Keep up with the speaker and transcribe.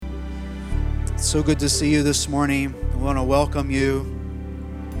So good to see you this morning. I want to welcome you.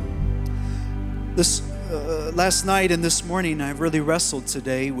 This last night and this morning, I've really wrestled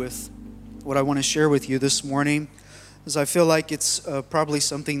today with what I want to share with you this morning, as I feel like it's probably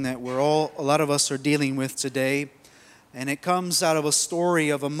something that a lot of us are dealing with today. And it comes out of a story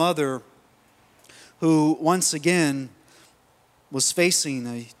of a mother who once again was facing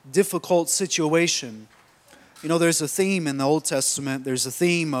a difficult situation. You know, there's a theme in the Old Testament. There's a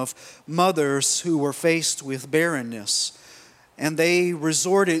theme of mothers who were faced with barrenness. And they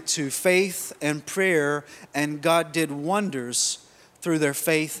resorted to faith and prayer, and God did wonders through their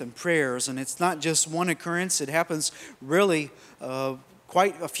faith and prayers. And it's not just one occurrence. It happens really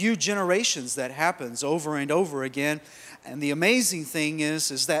quite a few generations that happens over and over again. And the amazing thing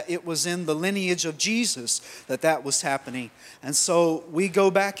is that it was in the lineage of Jesus that was happening. And so we go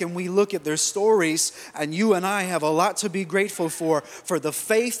back and we look at their stories, and you and I have a lot to be grateful for the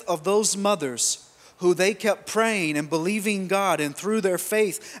faith of those mothers who they kept praying and believing God, and through their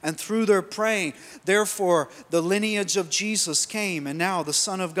faith and through their praying, therefore the lineage of Jesus came, and now the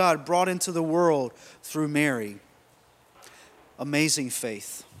Son of God brought into the world through Mary. Amazing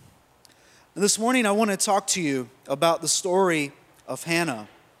faith. And this morning I want to talk to you about the story of Hannah.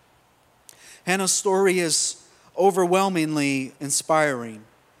 Hannah's story is overwhelmingly inspiring.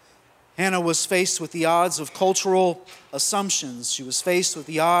 Hannah was faced with the odds of cultural assumptions. She was faced with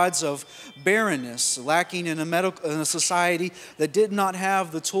the odds of barrenness, lacking in a society that did not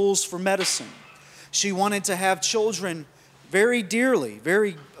have the tools for medicine. She wanted to have children very dearly,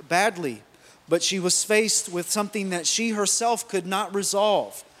 very badly, but she was faced with something that she herself could not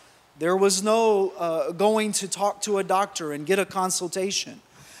resolve. There was no going to talk to a doctor and get a consultation.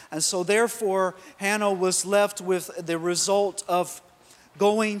 And so therefore, Hannah was left with the result of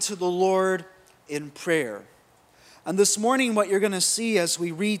going to the Lord in prayer. And this morning, what you're going to see as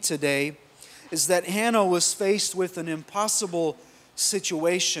we read today is that Hannah was faced with an impossible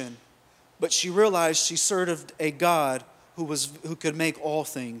situation, but she realized she served a God who could make all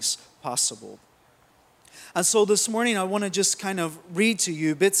things possible. And so this morning, I want to just kind of read to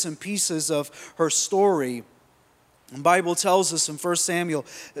you bits and pieces of her story. The Bible tells us in 1 Samuel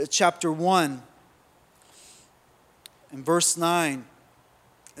chapter 1, in verse 9,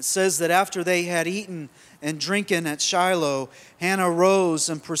 it says that after they had eaten and drinken at Shiloh, Hannah rose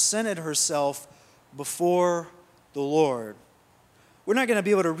and presented herself before the Lord. We're not going to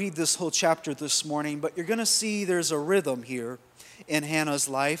be able to read this whole chapter this morning, but you're going to see there's a rhythm here in Hannah's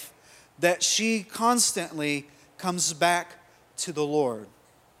life, that she constantly comes back to the Lord,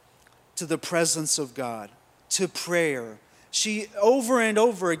 to the presence of God, to prayer. She over and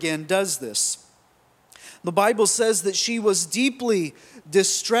over again does this. The Bible says that she was deeply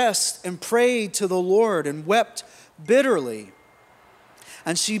distressed and prayed to the Lord and wept bitterly.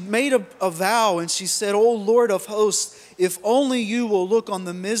 And she made a vow, and she said, "O Lord of hosts, if only you will look on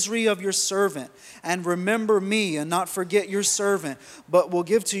the misery of your servant and remember me and not forget your servant, but will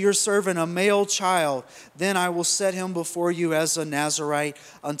give to your servant a male child, then I will set him before you as a Nazirite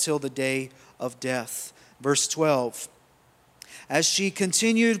until the day of death." Verse 12. As she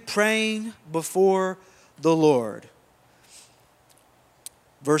continued praying before the Lord.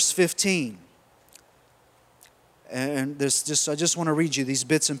 Verse 15. And I just want to read you these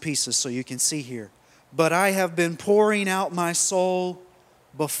bits and pieces so you can see here. But I have been pouring out my soul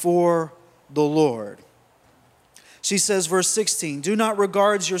before the Lord. She says, verse 16, "Do not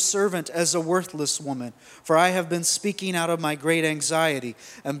regard your servant as a worthless woman, for I have been speaking out of my great anxiety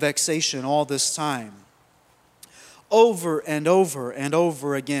and vexation all this time." Over and over and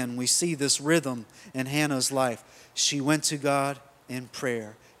over again, we see this rhythm in Hannah's life. She went to God in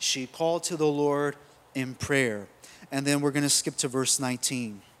prayer. She called to the Lord in prayer. And then we're going to skip to verse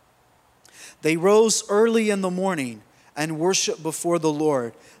 19. They rose early in the morning and worshiped before the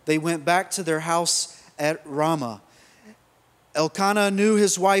Lord. They went back to their house at Ramah. Elkanah knew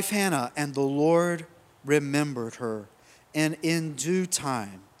his wife Hannah, and the Lord remembered her. And in due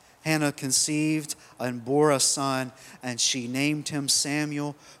time, Hannah conceived and bore a son, and she named him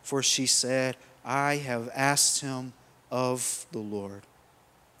Samuel, for she said, "I have asked him of the Lord."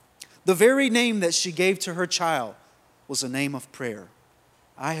 The very name that she gave to her child was a name of prayer.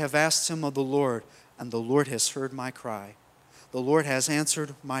 I have asked him of the Lord, and the Lord has heard my cry. The Lord has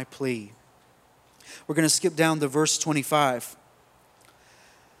answered my plea. We're going to skip down to verse 25.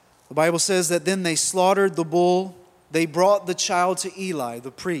 The Bible says that then they slaughtered the bull. They brought the child to Eli,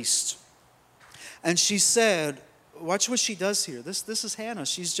 the priest. And she said, watch what she does here. This is Hannah.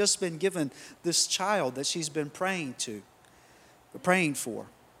 She's just been given this child that she's been praying for.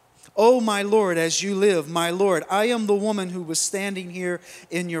 Oh, my Lord, as you live, my Lord, I am the woman who was standing here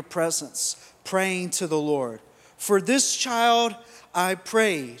in your presence, praying to the Lord. For this child I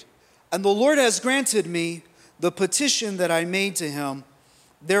prayed, and the Lord has granted me the petition that I made to him.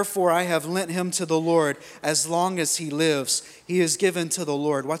 Therefore I have lent him to the Lord. As long as he lives, he is given to the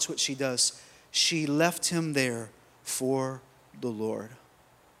Lord. Watch what she does. She left him there for the Lord.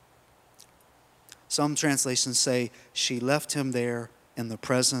 Some translations say she left him there in the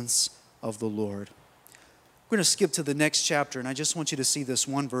presence of the Lord. We're going to skip to the next chapter, and I just want you to see this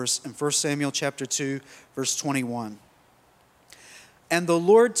one verse in 1 Samuel chapter 2, verse 21. And the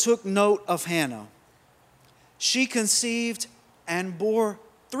Lord took note of Hannah. She conceived and bore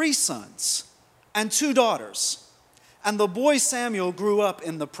 3 sons and 2 daughters. And the boy Samuel grew up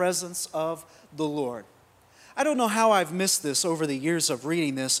in the presence of the Lord. I don't know how I've missed this over the years of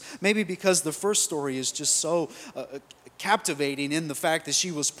reading this. Maybe because the first story is just so captivating in the fact that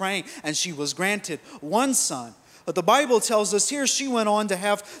she was praying and she was granted 1 son. But the Bible tells us here she went on to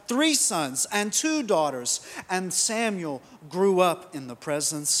have 3 sons and 2 daughters. And Samuel grew up in the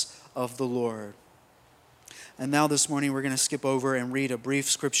presence of the Lord. And now this morning we're going to skip over and read a brief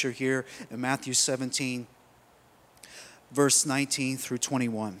scripture here in Matthew 17, verse 19 through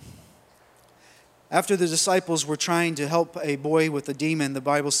 21. After the disciples were trying to help a boy with a demon, the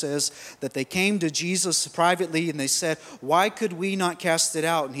Bible says that they came to Jesus privately and they said, "Why could we not cast it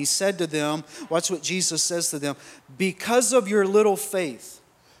out?" And he said to them, watch what Jesus says to them, "Because of your little faith.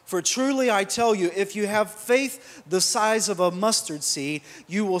 For truly I tell you, if you have faith the size of a mustard seed,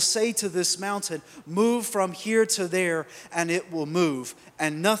 you will say to this mountain, 'Move from here to there,' and it will move,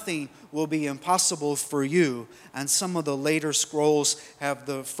 and nothing will be impossible for you." And some of the later scrolls have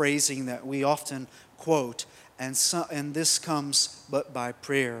the phrasing that we often quote, and this comes but by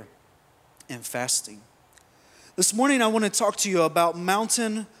prayer and fasting. This morning I want to talk to you about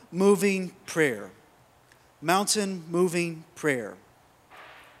mountain moving prayer. Mountain moving prayer.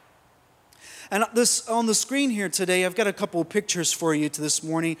 And this on the screen here today, I've got a couple of pictures for you this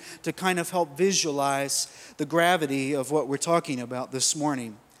morning to kind of help visualize the gravity of what we're talking about this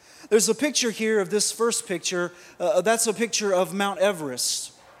morning. There's a picture here of this first picture. That's a picture of Mount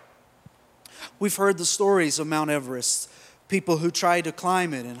Everest. We've heard the stories of Mount Everest. People who try to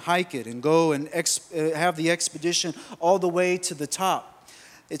climb it and hike it and go and have the expedition all the way to the top.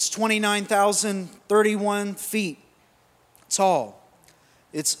 It's 29,031 feet tall.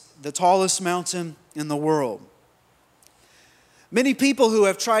 It's the tallest mountain in the world. Many people who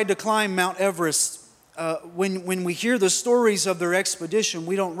have tried to climb Mount Everest, when we hear the stories of their expedition,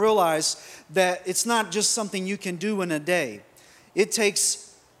 we don't realize that it's not just something you can do in a day. It takes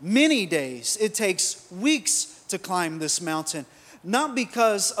many days. It takes weeks to climb this mountain, not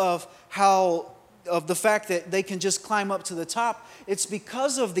because of the fact that they can just climb up to the top. It's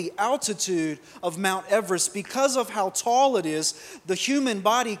because of the altitude of Mount Everest, because of how tall it is. The human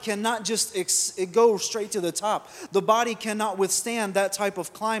body cannot just go straight to the top. The body cannot withstand that type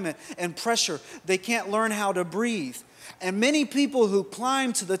of climate and pressure. They can't learn how to breathe. And many people who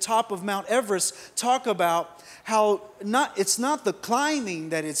climb to the top of Mount Everest talk about how it's not the climbing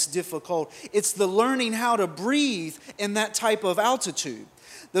that it's difficult, it's the learning how to breathe in that type of altitude.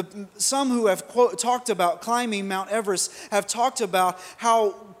 Some who have talked about climbing Mount Everest have talked about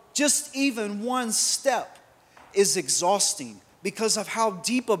how just even one step is exhausting because of how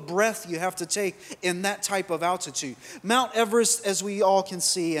deep a breath you have to take in that type of altitude. Mount Everest, as we all can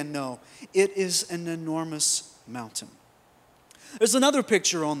see and know, it is an enormous mountain. There's another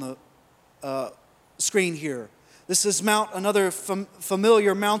picture on the screen here. This is another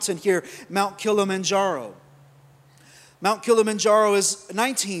familiar mountain here, Mount Kilimanjaro. Mount Kilimanjaro is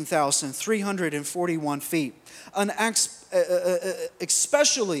 19,341 feet, an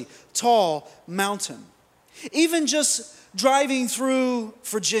especially tall mountain. Even just driving through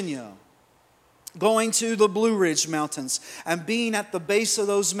Virginia, going to the Blue Ridge Mountains and being at the base of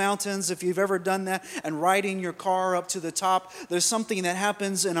those mountains, if you've ever done that, and riding your car up to the top, there's something that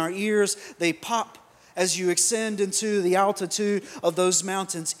happens in our ears. They pop as you ascend into the altitude of those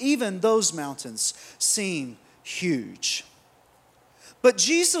mountains. Even those mountains seem huge. But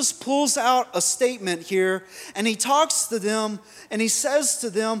Jesus pulls out a statement here, and he talks to them, and he says to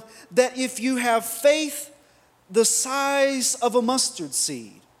them that if you have faith the size of a mustard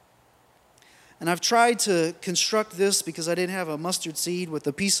seed. And I've tried to construct this because I didn't have a mustard seed with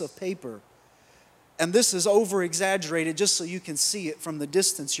a piece of paper. And this is over-exaggerated just so you can see it from the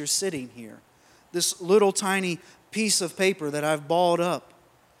distance you're sitting here. This little tiny piece of paper that I've balled up.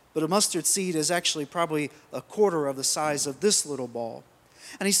 But a mustard seed is actually probably a quarter of the size of this little ball.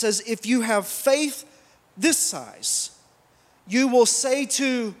 And he says, if you have faith this size, you will say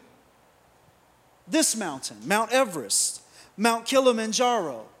to this mountain, Mount Everest, Mount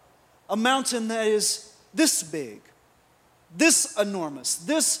Kilimanjaro, a mountain that is this big, this enormous,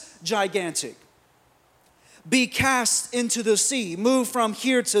 this gigantic, be cast into the sea, move from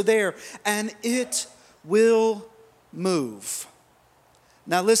here to there, and it will move.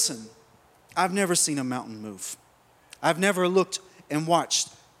 Now listen, I've never seen a mountain move. I've never looked and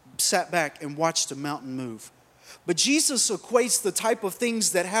sat back and watched a mountain move. But Jesus equates the type of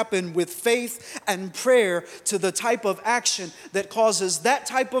things that happen with faith and prayer to the type of action that causes that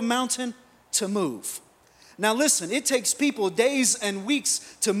type of mountain to move. Now listen, it takes people days and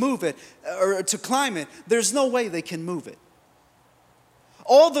weeks to move it or to climb it. There's no way they can move it.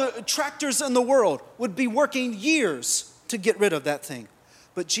 All the tractors in the world would be working years to get rid of that thing.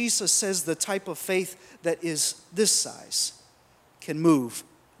 But Jesus says the type of faith that is this size can move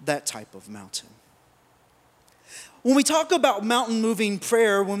that type of mountain. When we talk about mountain moving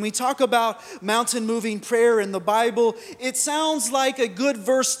prayer, when we talk about mountain moving prayer in the Bible, it sounds like a good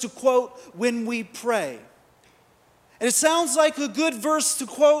verse to quote when we pray. And it sounds like a good verse to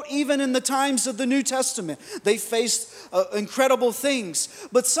quote even in the times of the New Testament. They faced incredible things.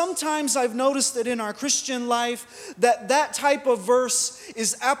 But sometimes I've noticed that in our Christian life that type of verse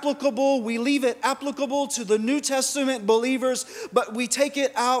is applicable. We leave it applicable to the New Testament believers, but we take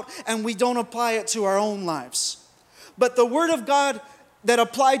it out and we don't apply it to our own lives. But the Word of God that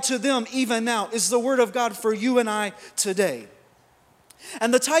applied to them even now is the Word of God for you and I today.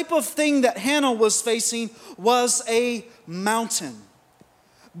 And the type of thing that Hannah was facing was a mountain.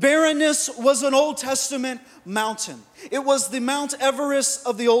 Barrenness was an Old Testament mountain. It was the Mount Everest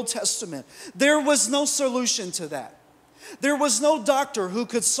of the Old Testament. There was no solution to that. There was no doctor who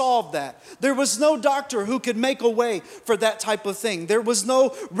could solve that. There was no doctor who could make a way for that type of thing. There was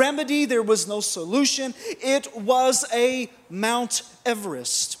no remedy. There was no solution. It was a Mount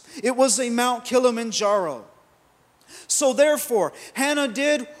Everest. It was a Mount Kilimanjaro. So therefore, Hannah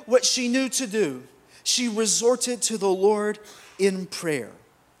did what she knew to do. She resorted to the Lord in prayer.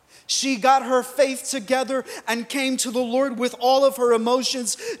 She got her faith together and came to the Lord with all of her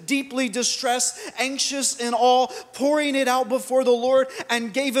emotions, deeply distressed, anxious and all, pouring it out before the Lord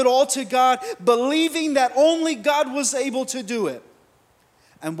and gave it all to God, believing that only God was able to do it.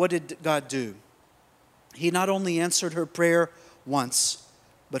 And what did God do? He not only answered her prayer once,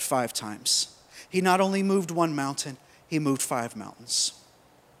 but 5 times. He not only moved one mountain, he moved 5 mountains.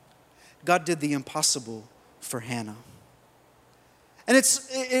 God did the impossible for Hannah. And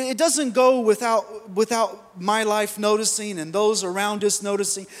it doesn't go without my life noticing and those around us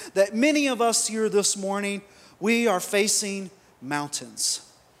noticing that many of us here this morning, we are facing mountains.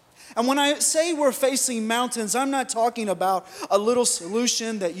 And when I say we're facing mountains, I'm not talking about a little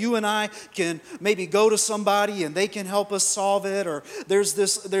solution that you and I can maybe go to somebody and they can help us solve it, or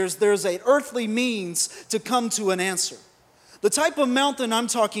there's an earthly means to come to an answer. The type of mountain I'm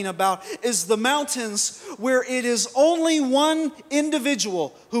talking about is the mountains where it is only one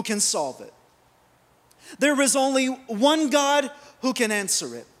individual who can solve it. There is only one God who can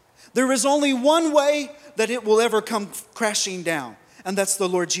answer it. There is only one way that it will ever come crashing down, and that's the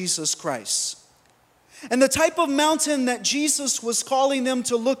Lord Jesus Christ. And the type of mountain that Jesus was calling them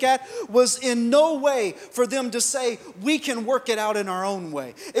to look at was in no way for them to say, we can work it out in our own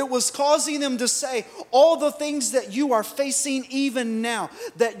way. It was causing them to say, all the things that you are facing even now,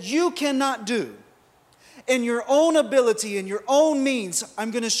 that you cannot do in your own ability, in your own means,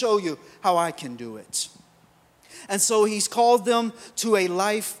 I'm going to show you how I can do it. And so he's called them to a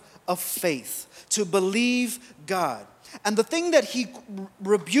life of faith, to believe God. And the thing that he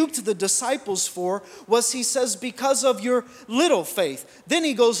rebuked the disciples for was, he says, because of your little faith. Then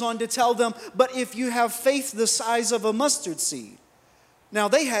he goes on to tell them, but if you have faith the size of a mustard seed. Now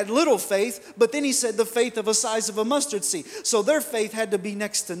they had little faith, but then he said the faith of a size of a mustard seed. So their faith had to be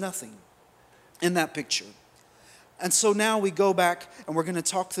next to nothing in that picture. And so now we go back and we're going to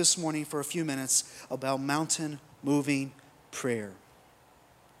talk this morning for a few minutes about mountain moving prayer.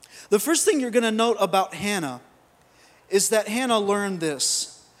 The first thing you're going to note about Hannah is that Hannah learned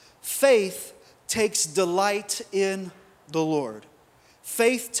this. Faith takes delight in the Lord.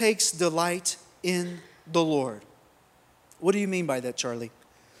 Faith takes delight in the Lord. What do you mean by that, Charlie?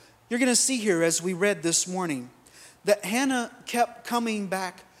 You're going to see here as we read this morning that Hannah kept coming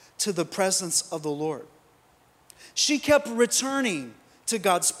back to the presence of the Lord. She kept returning to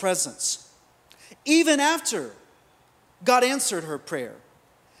God's presence. Even after God answered her prayer.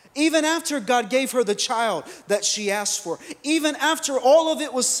 Even after God gave her the child that she asked for, even after all of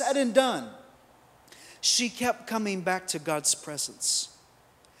it was said and done, she kept coming back to God's presence.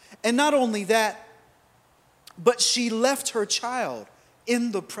 And not only that, but she left her child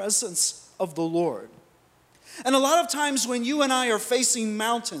in the presence of the Lord. And a lot of times when you and I are facing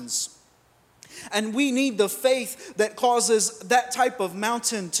mountains, and we need the faith that causes that type of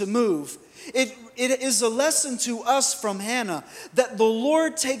mountain to move, it is a lesson to us from Hannah that the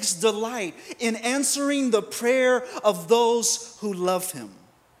Lord takes delight in answering the prayer of those who love Him,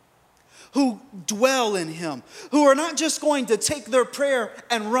 who dwell in Him, who are not just going to take their prayer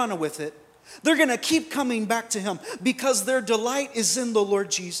and run with it. They're going to keep coming back to Him because their delight is in the Lord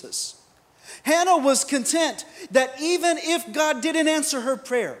Jesus. Hannah was content that even if God didn't answer her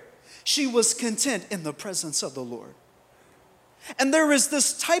prayer, she was content in the presence of the Lord. And there is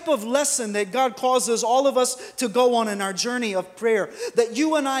this type of lesson that God causes all of us to go on in our journey of prayer, that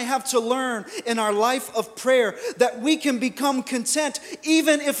you and I have to learn in our life of prayer, that we can become content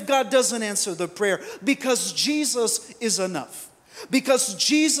even if God doesn't answer the prayer, because Jesus is enough. Because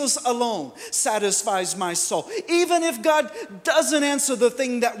Jesus alone satisfies my soul. Even if God doesn't answer the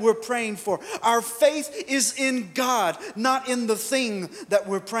thing that we're praying for, our faith is in God, not in the thing that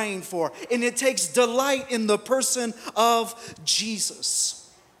we're praying for. And it takes delight in the person of Jesus.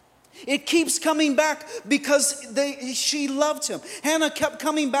 It keeps coming back because she loved Him. Hannah kept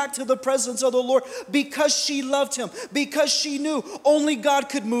coming back to the presence of the Lord because she loved Him, because she knew only God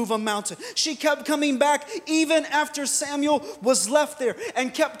could move a mountain. She kept coming back even after Samuel was left there,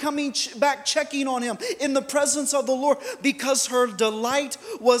 and kept coming back checking on him in the presence of the Lord because her delight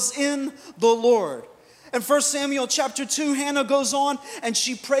was in the Lord. In 1 Samuel chapter 2, Hannah goes on and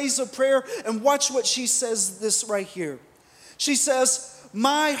she prays a prayer, and watch what she says this right here. She says,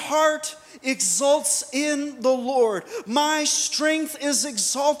 "My heart exults in the Lord. My strength is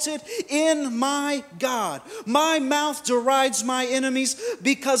exalted in my God. My mouth derides my enemies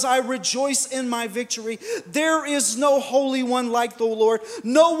because I rejoice in my victory. There is no holy one like the Lord,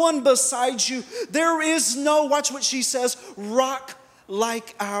 no one besides you. There is no," watch what she says, "rock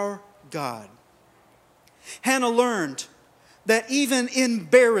like our God." Hannah learned that even in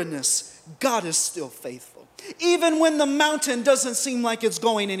barrenness, God is still faithful. Even when the mountain doesn't seem like it's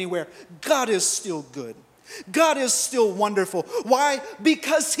going anywhere, God is still good. God is still wonderful. Why?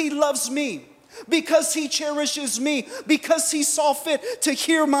 Because He loves me. Because He cherishes me. Because He saw fit to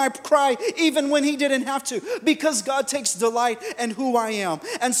hear my cry even when He didn't have to. Because God takes delight in who I am.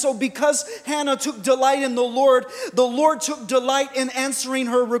 And so because Hannah took delight in the Lord took delight in answering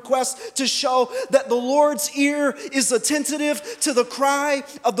her request, to show that the Lord's ear is attentive to the cry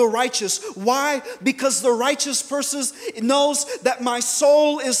of the righteous. Why? Because the righteous person knows that my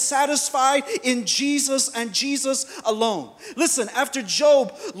soul is satisfied in Jesus and Jesus alone. Listen, after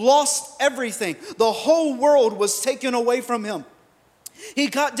Job lost everything, the whole world was taken away from him. He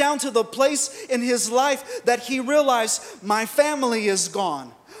got down to the place in his life that he realized, my family is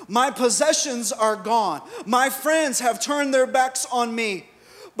gone. My possessions are gone. My friends have turned their backs on me.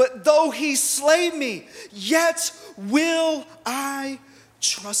 But though He slay me, yet will I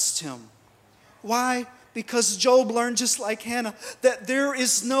trust Him. Why? Because Job learned, just like Hannah, that there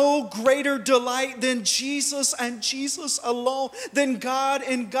is no greater delight than Jesus and Jesus alone, than God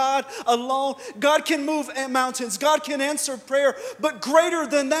and God alone. God can move mountains. God can answer prayer. But greater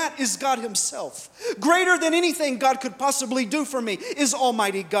than that is God Himself. Greater than anything God could possibly do for me is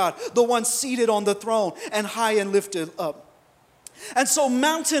Almighty God, the one seated on the throne and high and lifted up. And so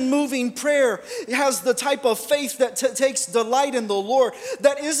mountain-moving prayer has the type of faith that takes delight in the Lord,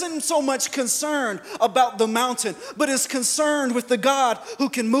 that isn't so much concerned about the mountain, but is concerned with the God who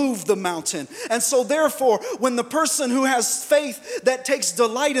can move the mountain. And so therefore, when the person who has faith that takes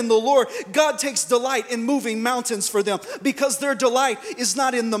delight in the Lord, God takes delight in moving mountains for them, because their delight is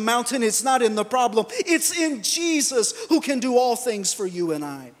not in the mountain, it's not in the problem, it's in Jesus who can do all things for you and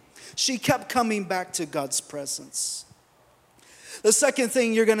I. She kept coming back to God's presence. The second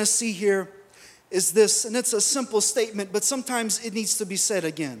thing you're going to see here is this, and it's a simple statement, but sometimes it needs to be said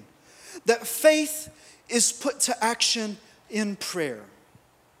again, that faith is put to action in prayer.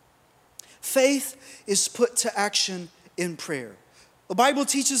 Faith is put to action in prayer. The Bible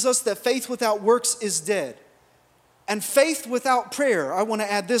teaches us that faith without works is dead. And faith without prayer, I want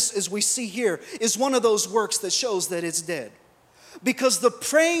to add this as we see here, is one of those works that shows that it's dead. Because the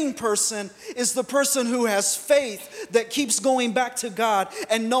praying person is the person who has faith that keeps going back to God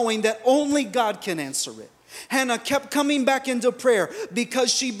and knowing that only God can answer it. Hannah kept coming back into prayer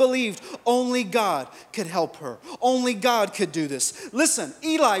because she believed only God could help her. Only God could do this. Listen,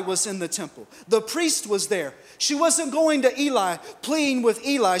 Eli was in the temple. The priest was there. She wasn't going to Eli, pleading with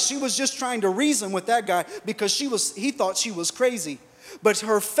Eli. She was just trying to reason with that guy because he thought she was crazy. But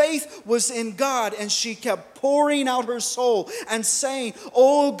her faith was in God, and she kept pouring out her soul and saying,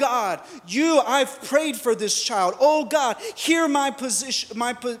 oh God, I've prayed for this child. Oh God, hear my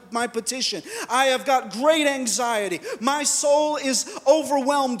petition. I have got great anxiety. My soul is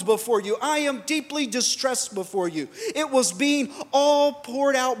overwhelmed before you. I am deeply distressed before you. It was being all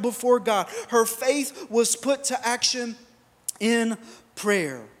poured out before God. Her faith was put to action in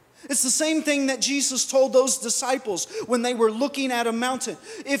prayer. It's the same thing that Jesus told those disciples when they were looking at a mountain.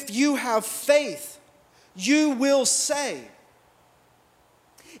 If you have faith, you will say.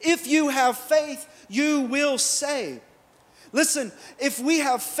 If you have faith, you will say. Listen, if we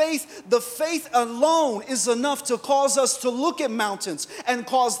have faith, the faith alone is enough to cause us to look at mountains and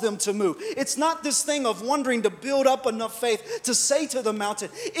cause them to move. It's not this thing of wondering to build up enough faith to say to the mountain,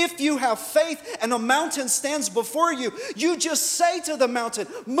 if you have faith and a mountain stands before you, you just say to the mountain,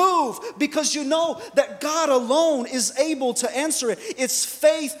 move, because you know that God alone is able to answer it. It's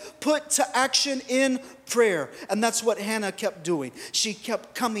faith put to action in prayer. And that's what Hannah kept doing. She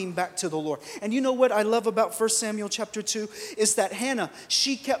kept coming back to the Lord. And you know what I love about 1 Samuel chapter 2 is that Hannah,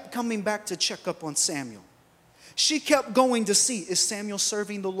 she kept coming back to check up on Samuel. She kept going to see, is Samuel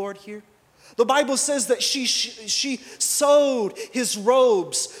serving the Lord here? The Bible says that she sewed his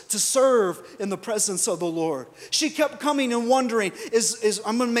robes to serve in the presence of the Lord. She kept coming and wondering,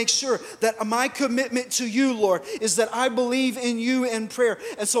 I'm going to make sure that my commitment to you, Lord, is that I believe in you in prayer.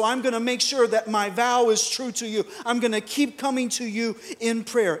 And so I'm going to make sure that my vow is true to you. I'm going to keep coming to you in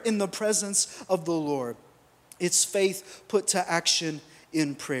prayer, in the presence of the Lord. It's faith put to action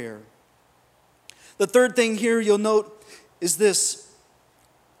in prayer. The third thing here you'll note is this,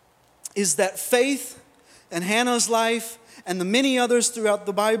 is that faith in Hannah's life and the many others throughout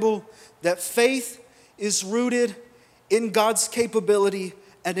the Bible, that faith is rooted in God's capability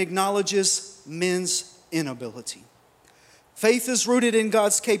and acknowledges men's inability. Faith is rooted in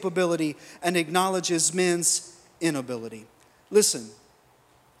God's capability and acknowledges men's inability. Listen,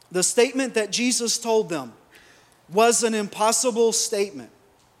 the statement that Jesus told them was an impossible statement.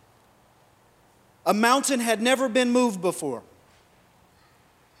 A mountain had never been moved before.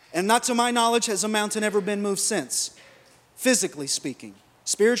 And not to my knowledge has a mountain ever been moved since, physically speaking.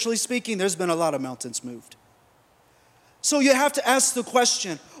 Spiritually speaking, there's been a lot of mountains moved. So you have to ask the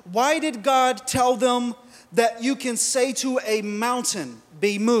question, why did God tell them that you can say to a mountain,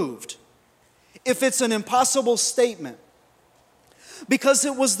 be moved, if it's an impossible statement? Because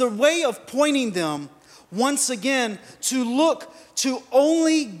it was the way of pointing them once again to look to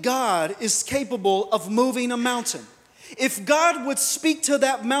only God is capable of moving a mountain. If God would speak to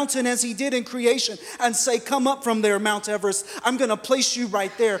that mountain as he did in creation and say, come up from there, Mount Everest. I'm going to place you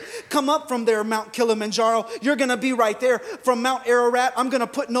right there. Come up from there, Mount Kilimanjaro. You're going to be right there. From Mount Ararat, I'm going to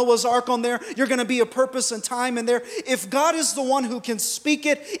put Noah's Ark on there. You're going to be a purpose and time in there. If God is the one who can speak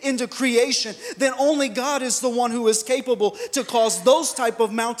it into creation, then only God is the one who is capable to cause those type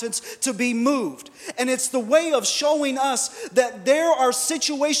of mountains to be moved. And it's the way of showing us that there are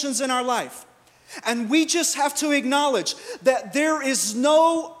situations in our life, and we just have to acknowledge that there is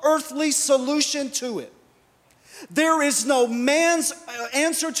no earthly solution to it. There is no man's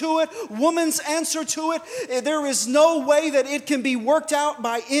answer to it, woman's answer to it. There is no way that it can be worked out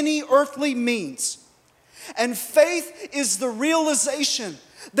by any earthly means. And faith is the realization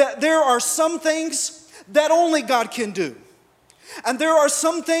that there are some things that only God can do. And there are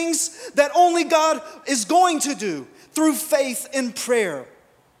some things that only God is going to do through faith and prayer.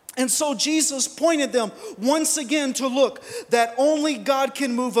 And so Jesus pointed them once again to look that only God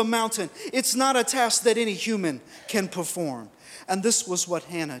can move a mountain. It's not a task that any human can perform. And this was what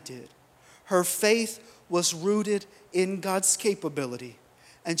Hannah did. Her faith was rooted in God's capability.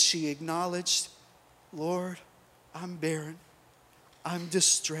 And she acknowledged, Lord, I'm barren. I'm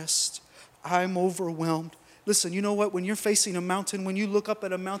distressed. I'm overwhelmed. Listen, you know what? When you're facing a mountain, when you look up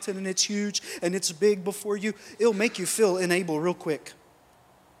at a mountain and it's huge and it's big before you, it'll make you feel unable real quick.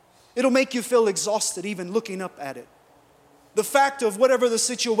 It'll make you feel exhausted even looking up at it. The fact of whatever the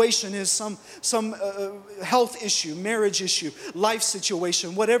situation is, some health issue, marriage issue, life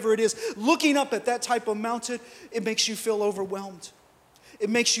situation, whatever it is, looking up at that type of mountain, it makes you feel overwhelmed. It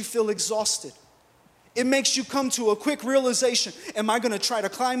makes you feel exhausted. It makes you come to a quick realization, am I going to try to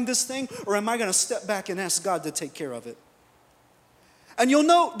climb this thing, or am I going to step back and ask God to take care of it? And you'll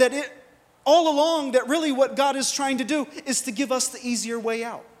note that all along that really what God is trying to do is to give us the easier way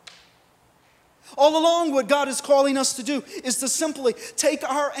out. All along, what God is calling us to do is to simply take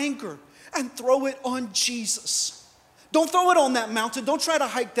our anchor and throw it on Jesus. Don't throw it on that mountain. Don't try to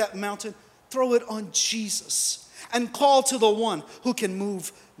hike that mountain. Throw it on Jesus and call to the one who can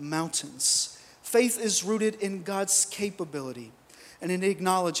move mountains. Faith is rooted in God's capability and it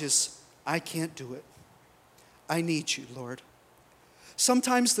acknowledges, I can't do it. I need you, Lord.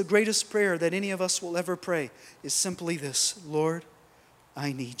 Sometimes the greatest prayer that any of us will ever pray is simply this: Lord,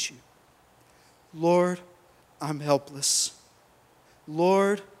 I need you. Lord, I'm helpless.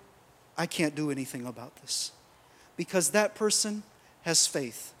 Lord, I can't do anything about this. Because that person has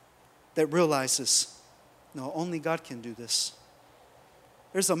faith that realizes, no, only God can do this.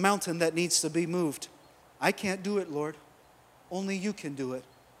 There's a mountain that needs to be moved. I can't do it, Lord. Only you can do it.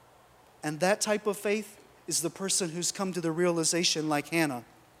 And that type of faith is the person who's come to the realization like Hannah.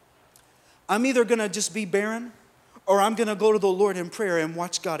 I'm either going to just be barren, or I'm going to go to the Lord in prayer and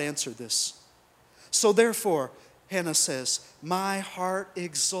watch God answer this. So therefore, Hannah says, my heart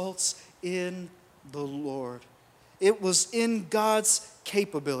exults in the Lord. It was in God's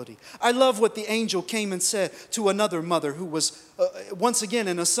capability. I love what the angel came and said to another mother who was once again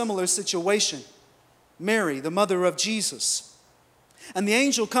in a similar situation. Mary, the mother of Jesus. And the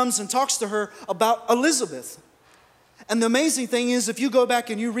angel comes and talks to her about Elizabeth. And the amazing thing is, if you go back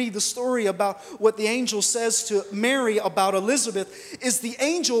and you read the story about what the angel says to Mary about Elizabeth, is the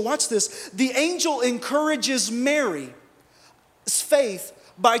angel, watch this, the angel encourages Mary's faith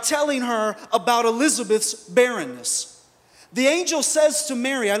by telling her about Elizabeth's barrenness. The angel says to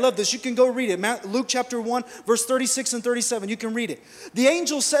Mary, I love this, you can go read it, Luke chapter 1, verse 36 and 37, you can read it. The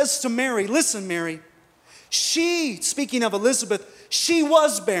angel says to Mary, listen, Mary, she, speaking of Elizabeth, she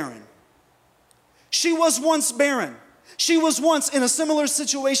was barren. She was once barren. She was once in a similar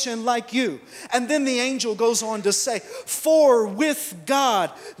situation like you. And then the angel goes on to say, for with God,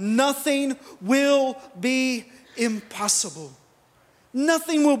 nothing will be impossible.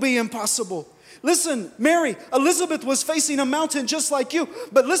 Nothing will be impossible. Listen, Mary, Elizabeth was facing a mountain just like you.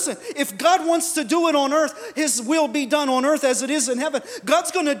 But listen, if God wants to do it on earth, His will be done on earth as it is in heaven.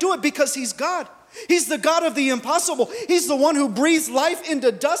 God's going to do it because He's God. He's the God of the impossible. He's the one who breathes life into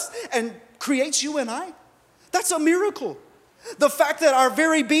dust and creates you and I. That's a miracle. The fact that our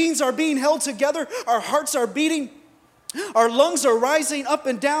very beings are being held together, our hearts are beating, our lungs are rising up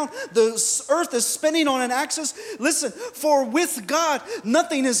and down, the earth is spinning on an axis. Listen, for with God,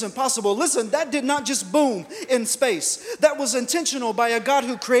 nothing is impossible. Listen, that did not just boom in space. That was intentional by a God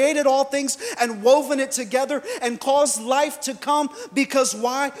who created all things and woven it together and caused life to come. Because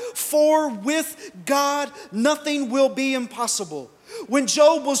why? For with God, nothing will be impossible. When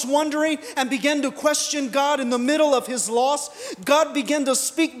Job was wondering and began to question God in the middle of his loss, God began to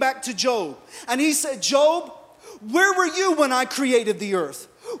speak back to Job. And He said, Job, where were you when I created the earth?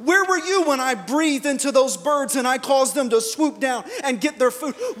 Where were you when I breathed into those birds and I caused them to swoop down and get their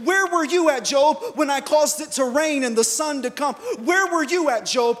food? Where were you at, Job, when I caused it to rain and the sun to come? Where were you at,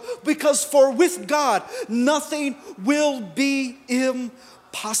 Job? Because for with God, nothing will be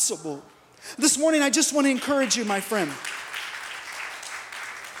impossible. This morning, I just want to encourage you, my friend.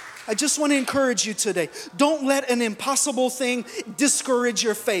 I just want to encourage you today. Don't let an impossible thing discourage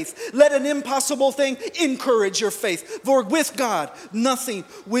your faith. Let an impossible thing encourage your faith. For with God, nothing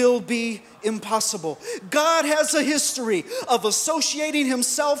will be impossible. God has a history of associating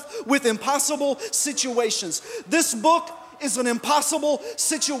Himself with impossible situations. This book is an impossible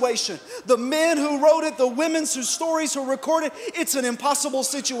situation. The men who wrote it, the women whose stories who recorded, it's an impossible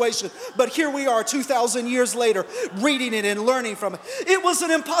situation. But here we are 2,000 years later, reading it and learning from it. It was an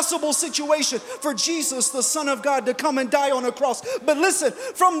impossible situation for Jesus, the Son of God, to come and die on a cross. But listen,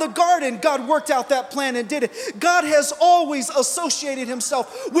 from the garden, God worked out that plan and did it. God has always associated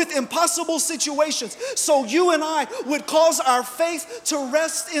Himself with impossible situations. So you and I would cause our faith to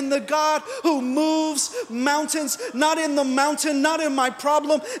rest in the God who moves mountains, not in the mountain, not in my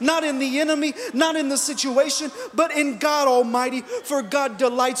problem, not in the enemy, not in the situation, but in God Almighty. For God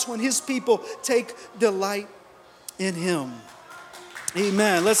delights when His people take delight in Him.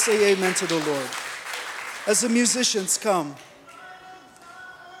 Amen. Let's say amen to the Lord. As the musicians come,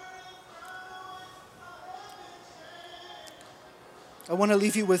 I want to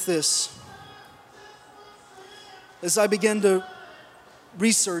leave you with this. As I begin to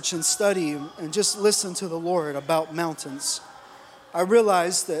research and study and just listen to the Lord about mountains, I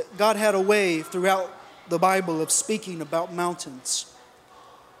realized that God had a way throughout the Bible of speaking about mountains.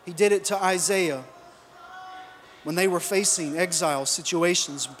 He did it to Isaiah when they were facing exile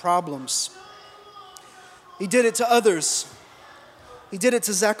situations and problems. He did it to others. He did it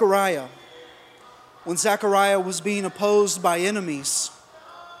to Zechariah when Zechariah was being opposed by enemies,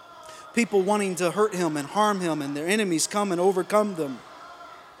 people wanting to hurt him and harm him, and their enemies come and overcome them.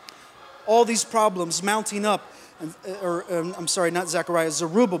 All these problems mounting up, not Zechariah,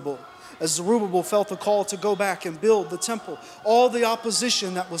 Zerubbabel. As Zerubbabel felt the call to go back and build the temple, all the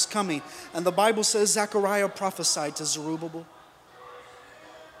opposition that was coming. And the Bible says Zechariah prophesied to Zerubbabel.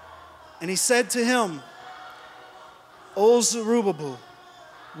 And he said to him, O Zerubbabel,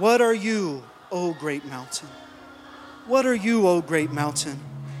 what are you, O great mountain? What are you, O great mountain?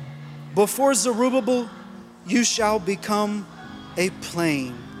 Before Zerubbabel, you shall become a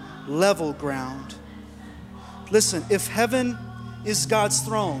plain, level ground. Listen, if heaven is God's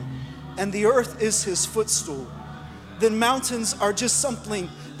throne and the earth is his footstool, then mountains are just something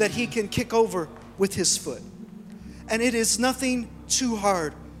that he can kick over with his foot. And it is nothing too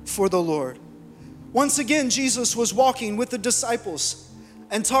hard for the Lord. Once again, Jesus was walking with the disciples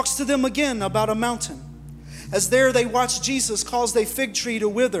and talks to them again about a mountain. As there they watched Jesus cause a fig tree to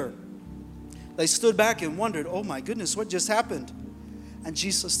wither, they stood back and wondered, oh my goodness, what just happened? And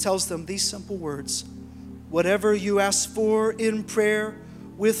Jesus tells them these simple words: whatever you ask for in prayer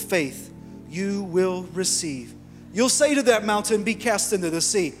with faith, you will receive. You'll say to that mountain, be cast into the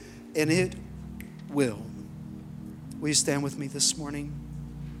sea, and it will. Will you stand with me this morning?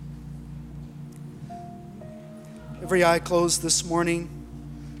 Every eye closed this morning.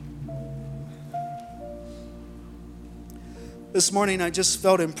 This morning I just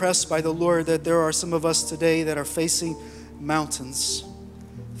felt impressed by the Lord that there are some of us today that are facing mountains.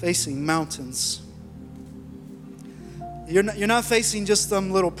 Facing mountains. You're not facing just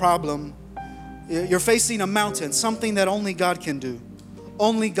some little problem. You're facing a mountain, something that only God can do.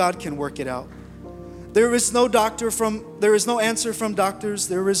 Only God can work it out. There is no answer from doctors.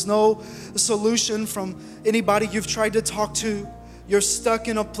 There is no solution from anybody you've tried to talk to. You're stuck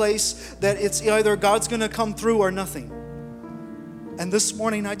in a place that it's either God's going to come through or nothing. And this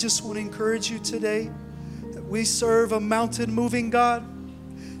morning, I just want to encourage you today that we serve a mountain-moving God.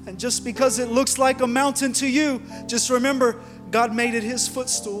 And just because it looks like a mountain to you, just remember, God made it his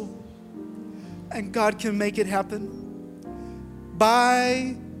footstool. And God can make it happen.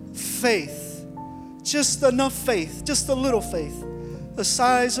 By faith. Just enough faith, just a little faith, the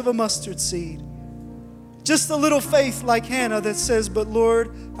size of a mustard seed. Just a little faith like Hannah that says, but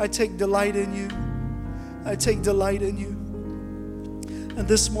Lord, I take delight in you. I take delight in you. And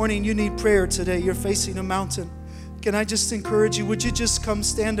this morning you need prayer today. You're facing a mountain. Can I just encourage you? Would you just come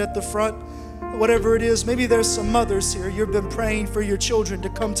stand at the front? Whatever it is, maybe there's some mothers here. You've been praying for your children to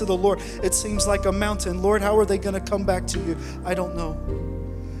come to the Lord. It seems like a mountain. Lord, how are they going to come back to you? I don't know.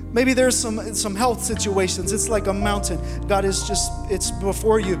 Maybe there's some health situations. It's like a mountain. God is it's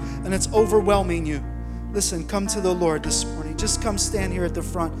before you and it's overwhelming you. Listen, come to the Lord this morning. Just come stand here at the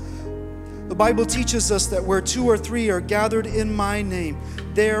front. The Bible teaches us that where 2 or 3 are gathered in my name,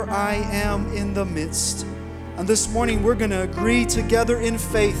 there I am in the midst. And this morning we're going to agree together in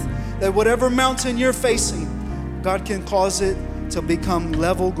faith that whatever mountain you're facing, God can cause it to become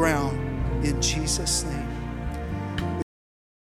level ground in Jesus' name.